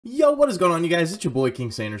Yo, what is going on, you guys? It's your boy King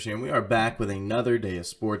Sanders here, and we are back with another day of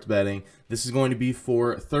sports betting. This is going to be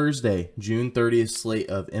for Thursday, June 30th slate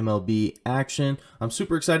of MLB action. I'm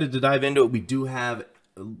super excited to dive into it. We do have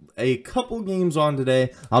a couple games on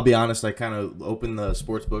today. I'll be honest, I kind of opened the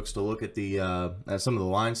sports books to look at the at some of the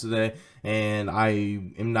lines today, and I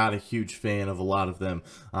am not a huge fan of a lot of them.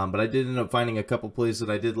 But I did end up finding a couple plays that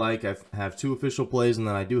I did like. I have two official plays, and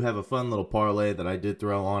then I do have a fun little parlay that I did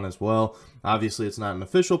throw on as well. Obviously, it's not an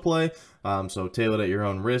official play, so tailor it at your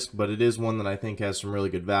own risk, but it is one that I think has some really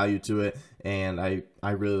good value to it, and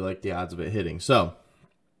I really like the odds of it hitting. So,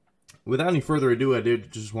 without any further ado, I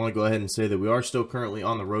did just want to go ahead and say that we are still currently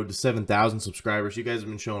on the road to 7,000 subscribers. You guys have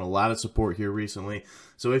been showing a lot of support here recently,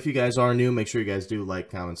 so if you guys are new, make sure you guys do like,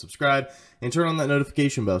 comment, subscribe, and turn on that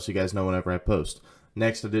notification bell so you guys know whenever I post.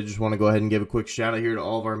 Next, I did just want to go ahead and give a quick shout out here to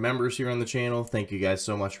all of our members here on the channel. Thank you guys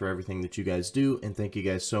so much for everything that you guys do, and thank you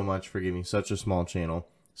guys so much for giving such a small channel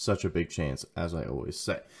such a big chance, as I always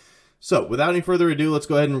say. So, without any further ado, let's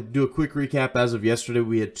go ahead and do a quick recap. As of yesterday,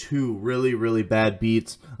 we had two really bad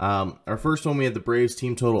beats. Our first one, we had the Braves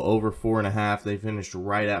team total over 4.5. They finished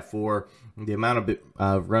right at 4. The amount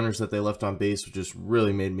of runners that they left on base just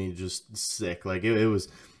really made me just sick. Like, it was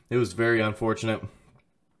very unfortunate.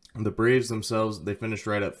 The Braves themselves, they finished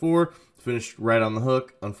right at 4, finished right on the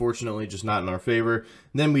hook. Unfortunately, just not in our favor.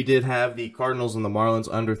 Then we did have the Cardinals and the Marlins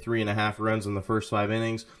under 3.5 runs in the first 5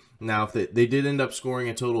 innings. Now, if they did end up scoring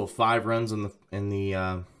a total of 5 runs in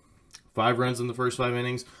the 5 runs in the first 5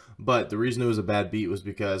 innings, but the reason it was a bad beat was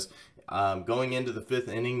because going into the 5th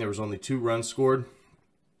inning, there was only 2 runs scored.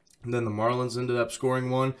 And then the Marlins ended up scoring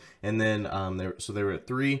 1, and then they were at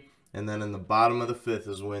 3. And then in the bottom of the 5th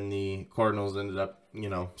is when the Cardinals ended up,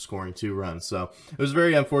 scoring 2 runs. So it was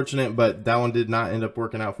very unfortunate, but that one did not end up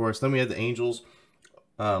working out for us. Then we had the Angels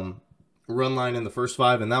run line in the first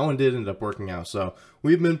 5, and that one did end up working out. So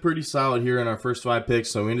we've been pretty solid here in our first 5 picks.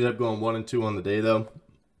 So we ended up going 1 and 2 on the day, though.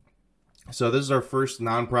 So this is our first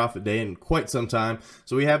non-profit day in quite some time.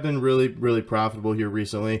 So we have been really profitable here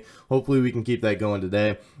recently. Hopefully we can keep that going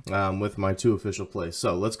today with my 2 official plays.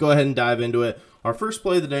 So let's go ahead and dive into it. Our first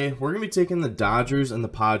play of the day, we're going to be taking the Dodgers and the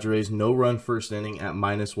Padres no-run first inning at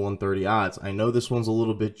 -130 odds. I know this one's a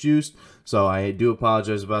little bit juiced, so I do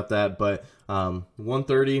apologize about that, but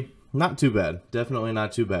 130, not too bad. Definitely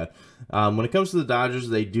not too bad. When it comes to the Dodgers,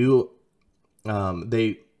 they allow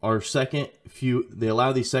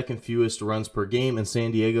the second fewest runs per game. In San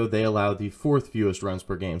Diego, they allow the 4th fewest runs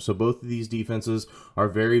per game. So both of these defenses are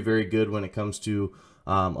very good when it comes to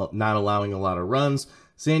not allowing a lot of runs.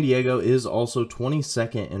 San Diego is also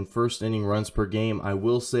 22nd in first inning runs per game. I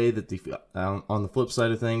will say that on the flip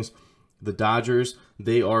side of things, the Dodgers,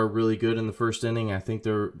 they are really good in the first inning. I think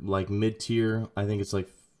they're like mid-tier. I think it's like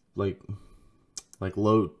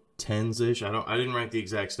low 10s-ish. I didn't write the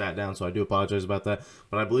exact stat down, so I do apologize about that.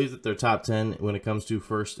 But I believe that they're top 10 when it comes to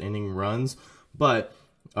first inning runs. But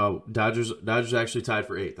Dodgers actually tied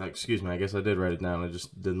for 8th. Excuse me, I guess I did write it down. I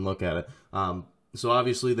just didn't look at it. So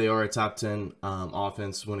obviously they are a top 10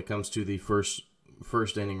 offense when it comes to the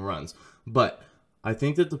first inning runs. But I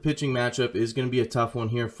think that the pitching matchup is going to be a tough one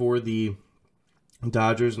here for the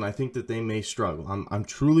Dodgers, and I think that they may struggle. I'm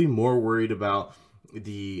truly more worried about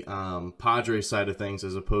the Padres side of things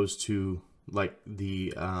as opposed to like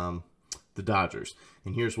the Dodgers,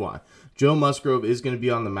 and here's why. Joe Musgrove is going to be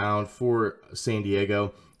on the mound for San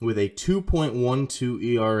Diego with a 2.12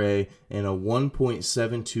 ERA and a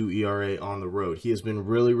 1.72 ERA on the road. He has been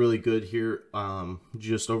really good here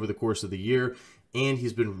just over the course of the year, and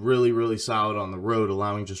he's been really solid on the road,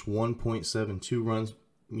 allowing just 1.72 runs,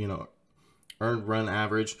 earned run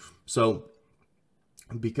average. So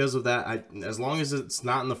because of that, as long as it's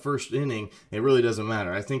not in the first inning, it really doesn't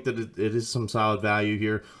matter. I think that it is some solid value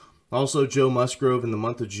here. Also, Joe Musgrove in the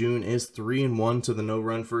month of June is 3-1 to the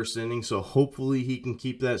no-run first inning, so hopefully he can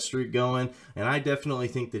keep that streak going, and I definitely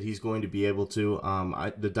think that he's going to be able to.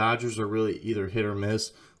 The Dodgers are really either hit or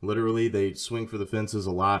miss. Literally, they swing for the fences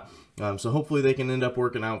a lot, so hopefully they can end up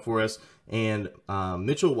working out for us. And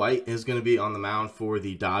Mitchell White is going to be on the mound for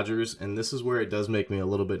the Dodgers, and this is where it does make me a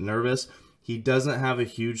little bit nervous. He doesn't have a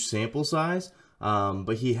huge sample size,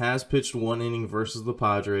 but he has pitched 1 inning versus the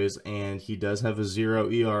Padres, and he does have a 0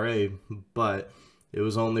 ERA, but it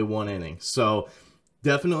was only 1 inning. So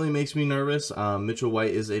definitely makes me nervous. Mitchell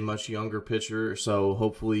White is a much younger pitcher, so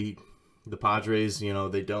hopefully the Padres,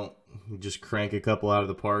 they don't just crank a couple out of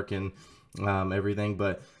the park and everything.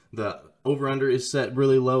 But the over-under is set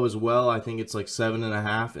really low as well. I think it's like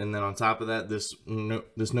 7.5, and then on top of that, this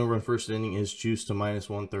no-run first inning is juiced to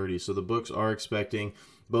 -130. So the books are expecting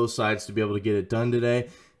both sides to be able to get it done today.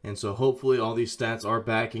 And so hopefully all these stats are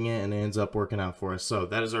backing it and it ends up working out for us. So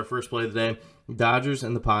that is our first play of the day. Dodgers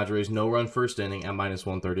and the Padres, no run first inning at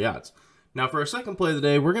 -130 odds. Now for our second play of the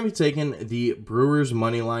day, we're going to be taking the Brewers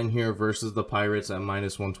money line here versus the Pirates at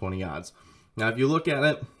 -120 odds. Now if you look at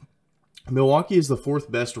it, Milwaukee is the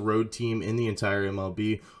fourth best road team in the entire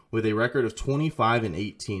MLB with a record of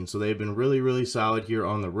 25-18. So they've been really, really solid here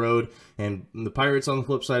on the road. And the Pirates, on the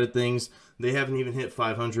flip side of things, they haven't even hit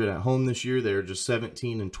 500 at home this year. They're just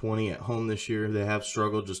 17-20 at home this year. They have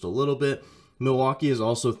struggled just a little bit. Milwaukee is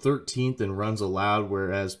also 13th in runs allowed,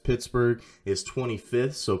 whereas Pittsburgh is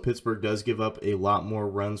 25th. So Pittsburgh does give up a lot more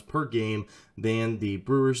runs per game than the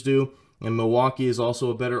Brewers do. And Milwaukee is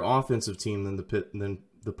also a better offensive team than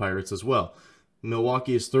the Pirates as well.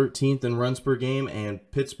 Milwaukee is 13th in runs per game, and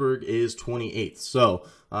Pittsburgh is 28th. So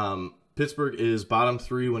Pittsburgh is bottom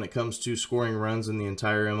 3 when it comes to scoring runs in the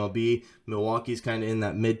entire MLB. Milwaukee's kind of in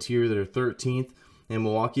that mid-tier. They're 13th, and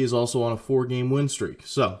Milwaukee is also on a 4-game win streak.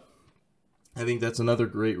 So I think that's another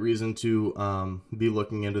great reason to be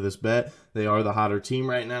looking into this bet. They are the hotter team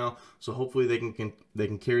right now, so hopefully they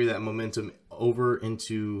can carry that momentum over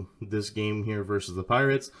into this game here versus the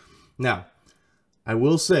Pirates. Now, I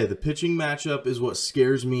will say the pitching matchup is what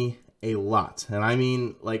scares me a lot, and I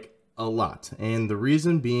mean like a lot. And the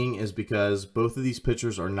reason being is because both of these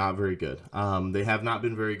pitchers are not very good. They have not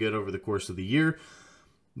been very good over the course of the year,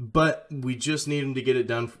 but we just need them to get it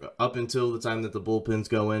done up until the time that the bullpens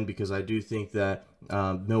go in, because I do think that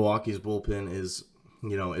Milwaukee's bullpen is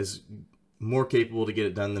more capable to get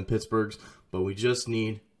it done than Pittsburgh's, but we just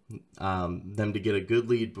need them to get a good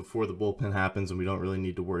lead before the bullpen happens, and we don't really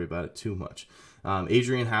need to worry about it too much.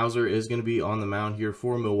 Adrian Hauser is going to be on the mound here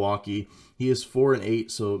for Milwaukee. He is 4-8,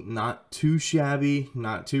 so not too shabby,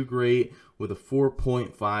 not too great, with a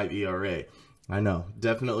 4.5 ERA. I know,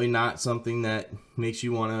 definitely not something that makes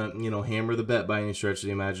you want to, hammer the bet by any stretch of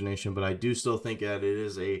the imagination, but I do still think that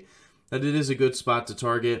it is a good spot to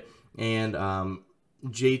target. And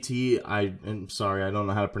JT, I'm sorry, I don't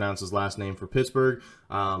know how to pronounce his last name for Pittsburgh.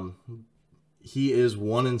 He is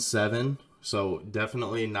 1-7, so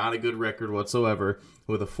definitely not a good record whatsoever,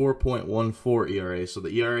 with a 4.14 ERA. So the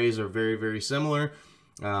ERAs are very, very similar.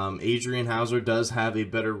 Adrian Hauser does have a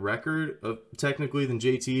better record technically than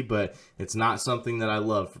JT, but it's not something that I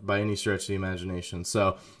love by any stretch of the imagination.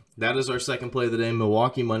 So that is our second play of the day,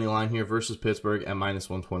 Milwaukee money line here versus Pittsburgh at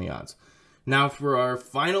 -120 odds. Now for our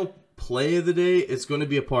final play of the day, it's going to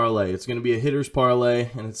be a parlay. It's going to be a hitter's parlay,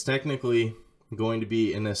 and it's technically going to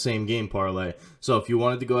be in the same game parlay. So if you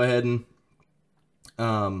wanted to go ahead and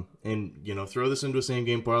throw this into a same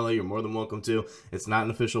game parlay, you're more than welcome to. It's not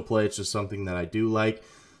an official play. It's just something that I do like.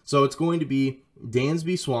 So it's going to be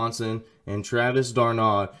Dansby Swanson and Travis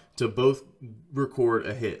d'Arnaud to both record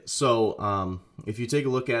a hit. So if you take a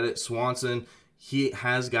look at it, Swanson, he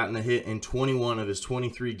has gotten a hit in 21 of his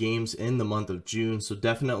 23 games in the month of June, so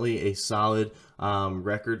definitely a solid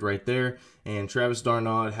record right there. And Travis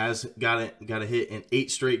d'Arnaud has got a hit in 8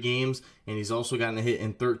 straight games, and he's also gotten a hit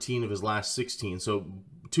in 13 of his last 16. So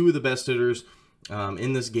two of the best hitters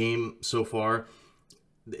in this game so far.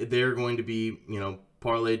 They're going to be,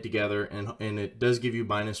 parlayed together, and it does give you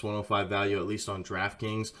 -105 value, at least on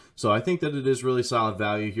DraftKings. So I think that it is really solid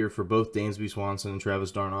value here for both Dansby Swanson and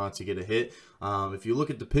Travis d'Arnaud to get a hit. If you look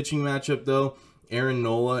at the pitching matchup, though, Aaron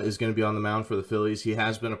Nola is going to be on the mound for the Phillies. He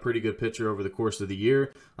has been a pretty good pitcher over the course of the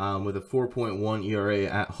year with a 4.1 ERA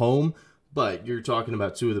at home, but you're talking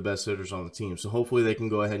about two of the best hitters on the team. So hopefully they can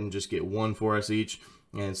go ahead and just get one for us each,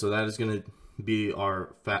 and so that is going to be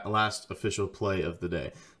our last official play of the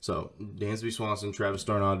day. So Dansby Swanson, Travis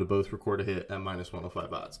d'Arnaud to both record a hit at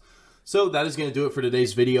 -105 odds. So that is going to do it for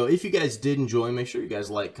today's video. If you guys did enjoy, make sure you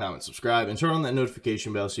guys like, comment, subscribe, and turn on that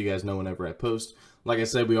notification bell so you guys know whenever I post. Like I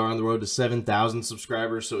said, we are on the road to 7,000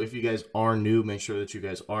 subscribers, so if you guys are new, make sure that you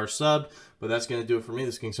guys are subbed. But that's going to do it for me.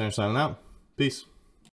 This is King Center signing out. Peace.